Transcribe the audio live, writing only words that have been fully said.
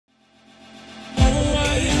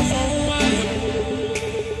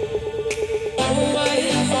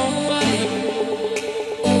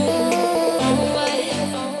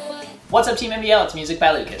What's up, Team MBL? It's Music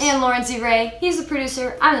by Lukas. And Lauren Lukas. He's the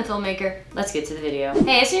producer, I'm the filmmaker. Let's get to the video.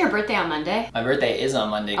 Hey, isn't your birthday on Monday? My birthday is on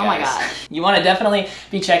Monday, guys. Oh my gosh. You want to definitely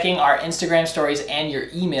be checking our Instagram stories and your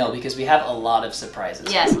email because we have a lot of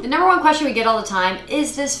surprises. Yes. The number one question we get all the time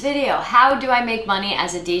is this video. How do I make money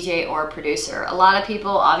as a DJ or a producer? A lot of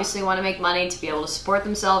people obviously want to make money to be able to support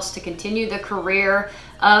themselves, to continue the career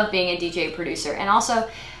of being a DJ producer. And also,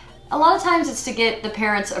 a lot of times it's to get the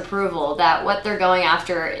parents' approval that what they're going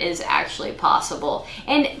after is actually possible.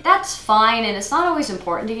 And that's fine, and it's not always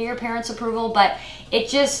important to get your parents' approval, but it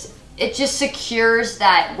just secures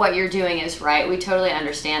that what you're doing is right. We totally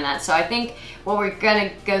understand that. So I think what we're gonna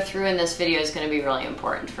go through in this video is gonna be really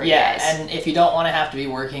important for you guys. Yeah, and if you don't want to have to be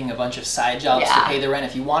working a bunch of side jobs to pay the rent,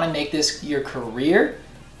 if you want to make this your career,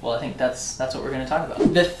 well, I think that's what we're gonna talk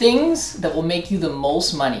about. The things that will make you the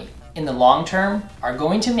most money in the long term are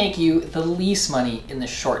going to make you the least money in the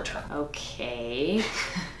short term. Okay.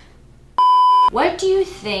 What do you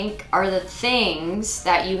think are the things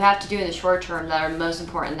that you have to do in the short term that are most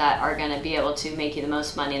important that are going to be able to make you the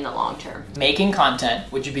most money in the long term? Making content,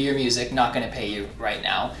 which would be your music, not going to pay you right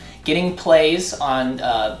now. Getting plays on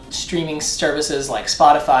streaming services like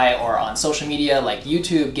Spotify or on social media like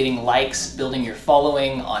YouTube, getting likes, building your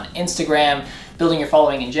following on Instagram, building your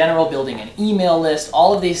following in general, building an email list.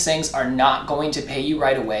 All of these things are not going to pay you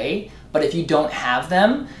right away, but if you don't have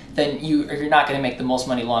them, then you're not going to make the most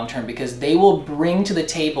money long term because they will bring to the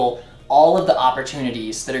table all of the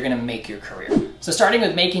opportunities that are going to make your career. So starting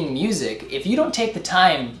with making music, if you don't take the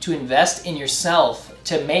time to invest in yourself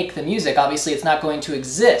to make the music, obviously it's not going to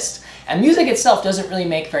exist. And music itself doesn't really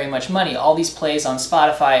make very much money. All these plays on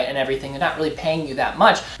Spotify and everything, they're not really paying you that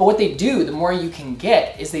much. But what they do, the more you can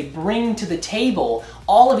get, is they bring to the table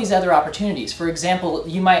all of these other opportunities. For example,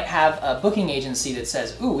 you might have a booking agency that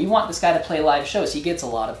says, ooh, we want this guy to play live shows. He gets a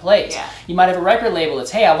lot of plays. Yeah. You might have a record label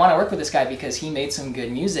that's, hey, I want to work with this guy because he made some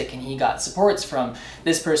good music and he got supports from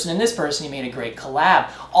this person and this person. He made a great collab.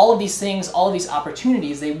 All of these things, all of these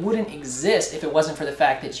opportunities, they wouldn't exist if it wasn't for the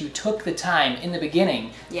fact that you took the time in the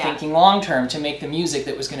beginning, thinking long term, to make the music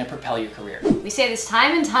that was going to propel your career. We say this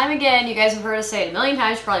time and time again. You guys have heard us say it a million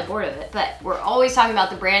times, you're probably bored of it, but we're always talking about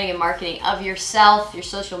the branding and marketing of yourself, your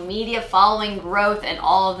social media following, growth, and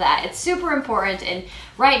all of that. It's super important, and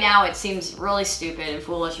right now it seems really stupid and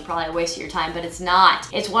foolish and probably a waste of your time, but it's not.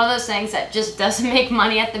 It's one of those things that just doesn't make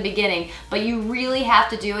money at the beginning, but you really have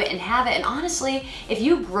to do it and have it. And honestly, if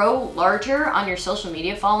you grow larger on your social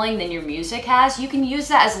media following than your music has, you can use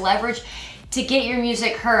that as leverage to get your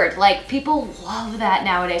music heard. Like, people love that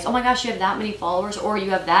nowadays. Oh my gosh, you have that many followers, or you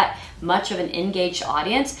have that much of an engaged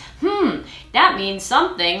audience. That means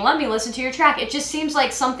something. Let me listen to your track. It just seems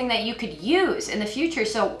like something that you could use in the future.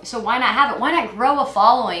 So why not have it? Why not grow a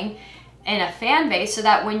following and a fan base so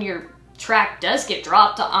that when your track does get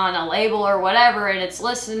dropped on a label or whatever and it's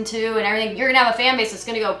listened to and everything, you're gonna have a fan base that's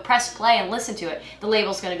gonna go press play and listen to it. The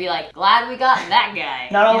label's gonna be like, glad we got that guy.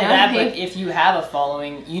 Not only that, but if you have a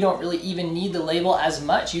following, you don't really even need the label as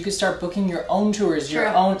much. You could start booking your own tours, your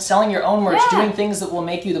own, selling your own merch, doing things that will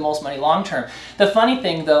make you the most money long term. The funny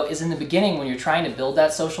thing though is in the beginning when you're trying to build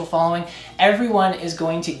that social following, everyone is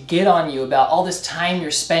going to get on you about all this time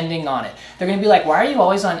you're spending on it. They're gonna be like, why are you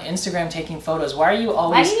always on Instagram taking photos? Why are you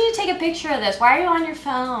always... Why do you need to take a picture of this? Why are you on your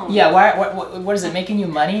phone? Yeah, what is it, making you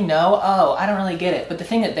money? No? Oh, I don't really get it. But the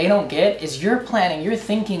thing that they don't get is you're planning, you're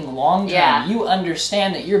thinking long term. Yeah. You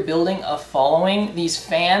understand that you're building a following, these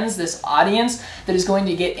fans, this audience that is going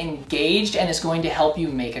to get engaged and is going to help you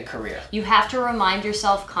make a career. You have to remind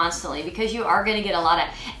yourself constantly, because you are going to get a lot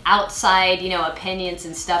of outside, opinions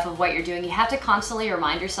and stuff of what you're doing. You have to constantly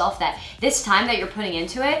remind yourself that this time that you're putting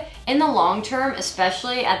into it, in the long term,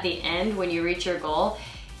 especially at the end when you reach your goal,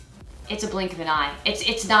 it's a blink of an eye.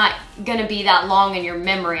 It's not gonna be that long in your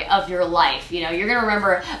memory of your life. You're gonna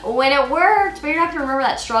remember when it worked, but you're not gonna remember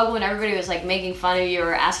that struggle when everybody was like making fun of you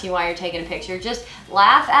or asking why you're taking a picture. Just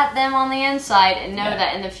laugh at them on the inside and know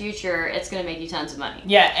that in the future it's gonna make you tons of money.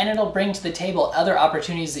 Yeah, and it'll bring to the table other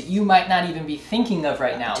opportunities that you might not even be thinking of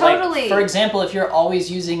right now. Totally. Like, for example, if you're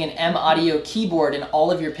always using an M Audio keyboard in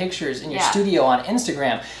all of your pictures in your studio on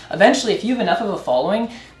Instagram, eventually if you have enough of a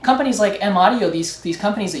following, companies like M Audio, these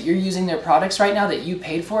companies that you're using their products right now that you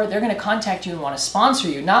paid for, they're going to contact you and want to sponsor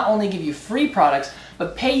you, not only give you free products,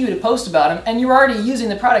 but pay you to post about them, and you're already using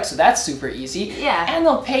the product, so that's super easy. Yeah. And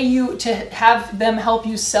they'll pay you to have them help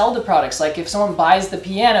you sell the products. Like if someone buys the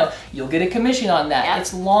piano, you'll get a commission on that.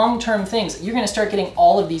 It's long-term things. You're going to start getting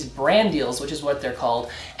all of these brand deals, which is what they're called,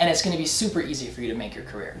 and it's going to be super easy for you to make your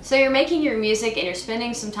career. So you're making your music and you're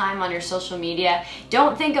spending some time on your social media.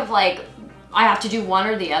 Don't think of like I have to do one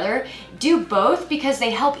or the other. Do both because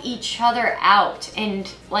they help each other out.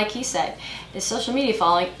 And like he said, the social media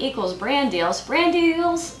following equals brand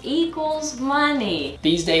deals equals money.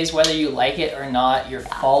 These days, whether you like it or not, your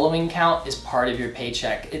following count is part of your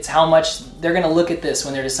paycheck. It's how much they're gonna look at this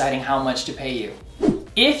when they're deciding how much to pay you.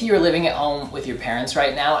 If you're living at home with your parents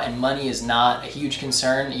right now and money is not a huge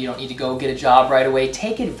concern, you don't need to go get a job right away,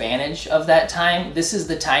 take advantage of that time. This is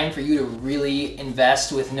the time for you to really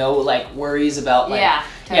invest with no like worries about like, yeah,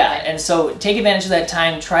 totally. Yeah, and so take advantage of that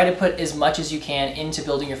time. Try to put as much as you can into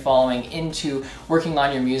building your following, into working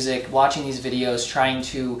on your music, watching these videos, trying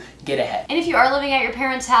to get ahead. And if you are living at your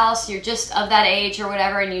parents' house, you're just of that age or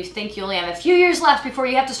whatever, and you think you only have a few years left before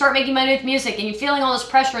you have to start making money with music, and you're feeling all this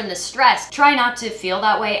pressure and this stress, try not to feel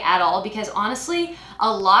that way at all, because honestly,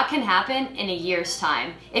 a lot can happen in a year's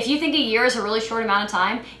time. If you think a year is a really short amount of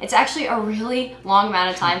time, it's actually a really long amount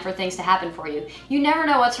of time for things to happen for you. You never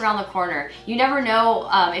know what's around the corner. You never know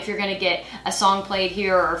if you're gonna get a song played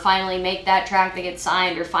here, or finally make that track that gets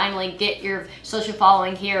signed, or finally get your social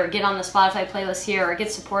following here, or get on the Spotify playlist here, or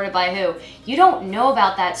get supported by who. You don't know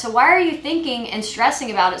about that, so why are you thinking and stressing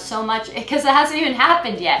about it so much? Because it hasn't even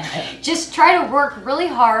happened yet. Just try to work really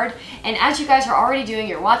hard, and as you guys are already doing,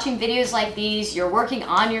 you're watching videos like these, you're working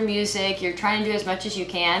on your music, you're trying to do as much as you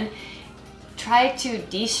can. Try to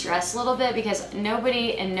de-stress a little bit, because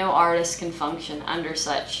nobody and no artist can function under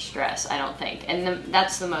such stress, I don't think. And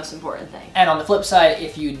that's the most important thing. And on the flip side,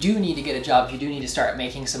 if you do need to get a job, if you do need to start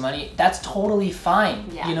making some money, that's totally fine.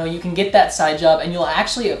 Yeah. You know, you can get that side job and you'll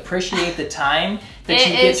actually appreciate the time that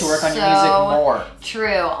you get to work on your music more.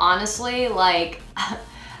 True. Honestly, like,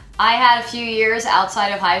 I had a few years outside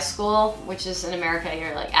of high school, which is in America,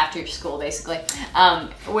 you're like after school basically,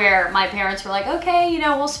 where my parents were like, okay, you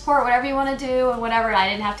know, we'll support whatever you want to do and whatever, and I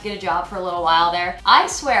didn't have to get a job for a little while there. I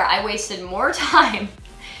swear I wasted more time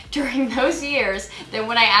during those years than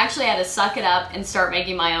when I actually had to suck it up and start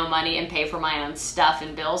making my own money and pay for my own stuff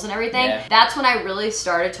and bills and everything. Yeah. That's when I really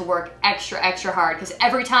started to work extra hard, because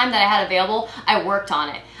every time that I had available, I worked on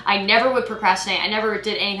it. I never would procrastinate. I never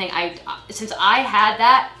did anything. Since I had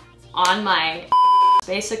that on my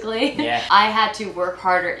basically, yeah. I had to work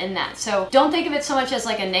harder in that. So don't think of it so much as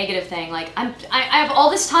like a negative thing. Like I have all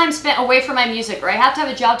this time spent away from my music, or I have to have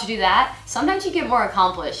a job to do that. Sometimes you get more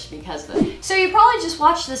accomplished because of it. So you probably just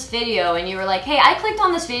watched this video and you were like, hey, I clicked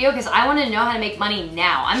on this video because I want to know how to make money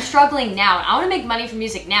now. I'm struggling now and I want to make money from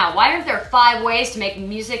music now. Why aren't there 5 ways to make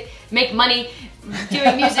money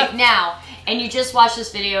doing music now? And you just watched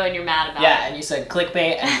this video and you're mad about it. Yeah, and you said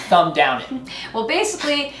clickbait and thumb down it. Well,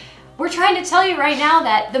 basically, we're trying to tell you right now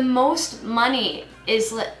that the most money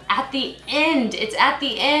is at the end. It's at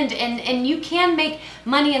the end, and you can make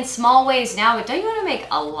money in small ways now, but don't you want to make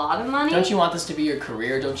a lot of money? Don't you want this to be your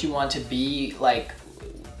career? Don't you want to be like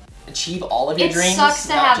achieve all of your dreams, sucks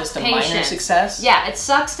to not have just a patience. minor success? Yeah, it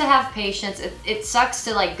sucks to have patience. It sucks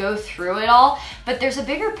to like go through it all, but there's a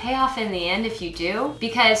bigger payoff in the end if you do,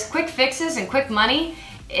 because quick fixes and quick money,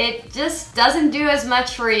 it just doesn't do as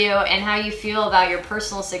much for you and how you feel about your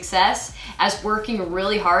personal success as working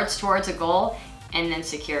really hard towards a goal and then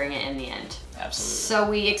securing it in the end. Absolutely. So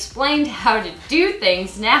we explained how to do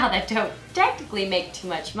things now that don't technically make too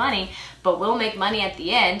much money, but will make money at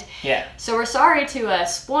the end. Yeah. So we're sorry to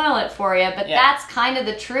spoil it for you, but that's kind of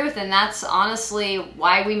the truth, and that's honestly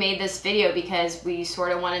why we made this video, because we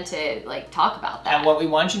sort of wanted to like talk about that. And what we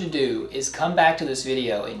want you to do is come back to this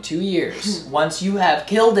video in 2 years, once you have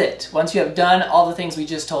killed it, once you have done all the things we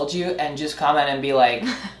just told you, and just comment and be like,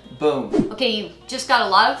 boom. Okay, you just got a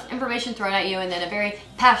lot of information thrown at you and then a very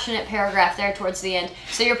passionate paragraph there towards the end.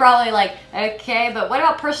 So you're probably like, okay, but what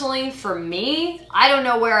about personally for me? I don't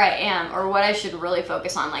know where I am or what I should really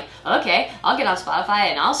focus on. Like, okay, I'll get on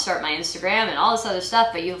Spotify and I'll start my Instagram and all this other stuff,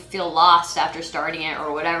 but you feel lost after starting it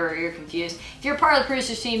or whatever, you're confused. If you're part of the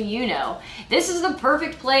producer's team, you know. This is the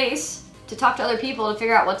perfect place to talk to other people to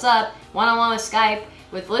figure out what's up, one-on-one with Skype,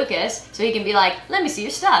 with Lucas, so he can be like, let me see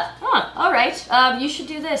your stuff. Huh, all right, you should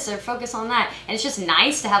do this or focus on that. And it's just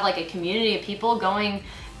nice to have like a community of people going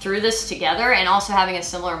through this together and also having a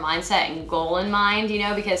similar mindset and goal in mind, you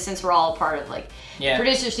know, because since we're all a part of like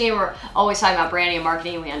producer's team, we're always talking about branding and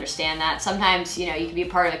marketing, and we understand that. Sometimes, you know, you can be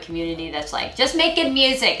part of a community that's like, just make good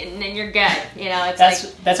music and then you're good, you know.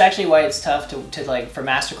 It's that's actually why it's tough to like for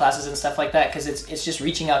master classes and stuff like that, because it's just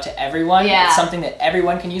reaching out to everyone. Yeah. It's something that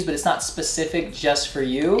everyone can use, but it's not specific just for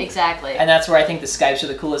you. Exactly. And that's where I think the Skypes are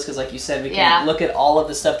the coolest, because like you said, we can look at all of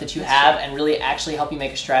the stuff that you have and really actually help you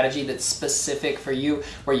make a strategy that's specific for you,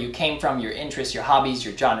 where you came from, your interests, your hobbies,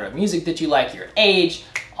 your genre of music that you like, your age,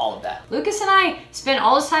 all of that. Lukas and I spend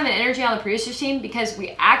all this time and energy on the producers team because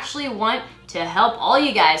we actually want to help all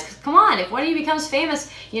you guys. 'Cause come on, if one of you becomes famous,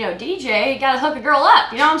 you know, DJ, you gotta hook a girl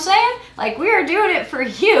up. You know what I'm saying? Like, we are doing it for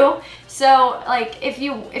you. So, like, if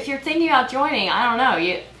you're thinking about joining, I don't know,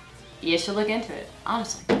 you should look into it.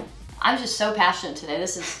 Honestly, I'm just so passionate today.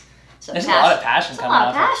 This is There's a lot of passion coming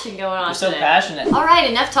off. A lot of passion going on. We're so today. passionate. All right,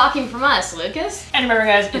 enough talking from us, Lukas. And remember,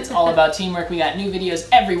 guys, it's all about teamwork. We got new videos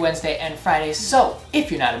every Wednesday and Friday. So if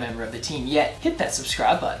you're not a member of the team yet, hit that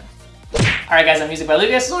subscribe button. All right, guys, I'm Music by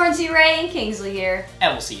Lukas. Lauren C. Ray and Kingsley here.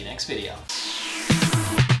 And we'll see you next video.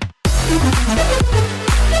 We'll be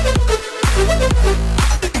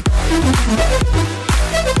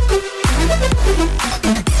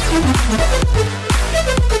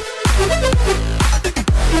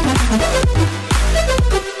right back.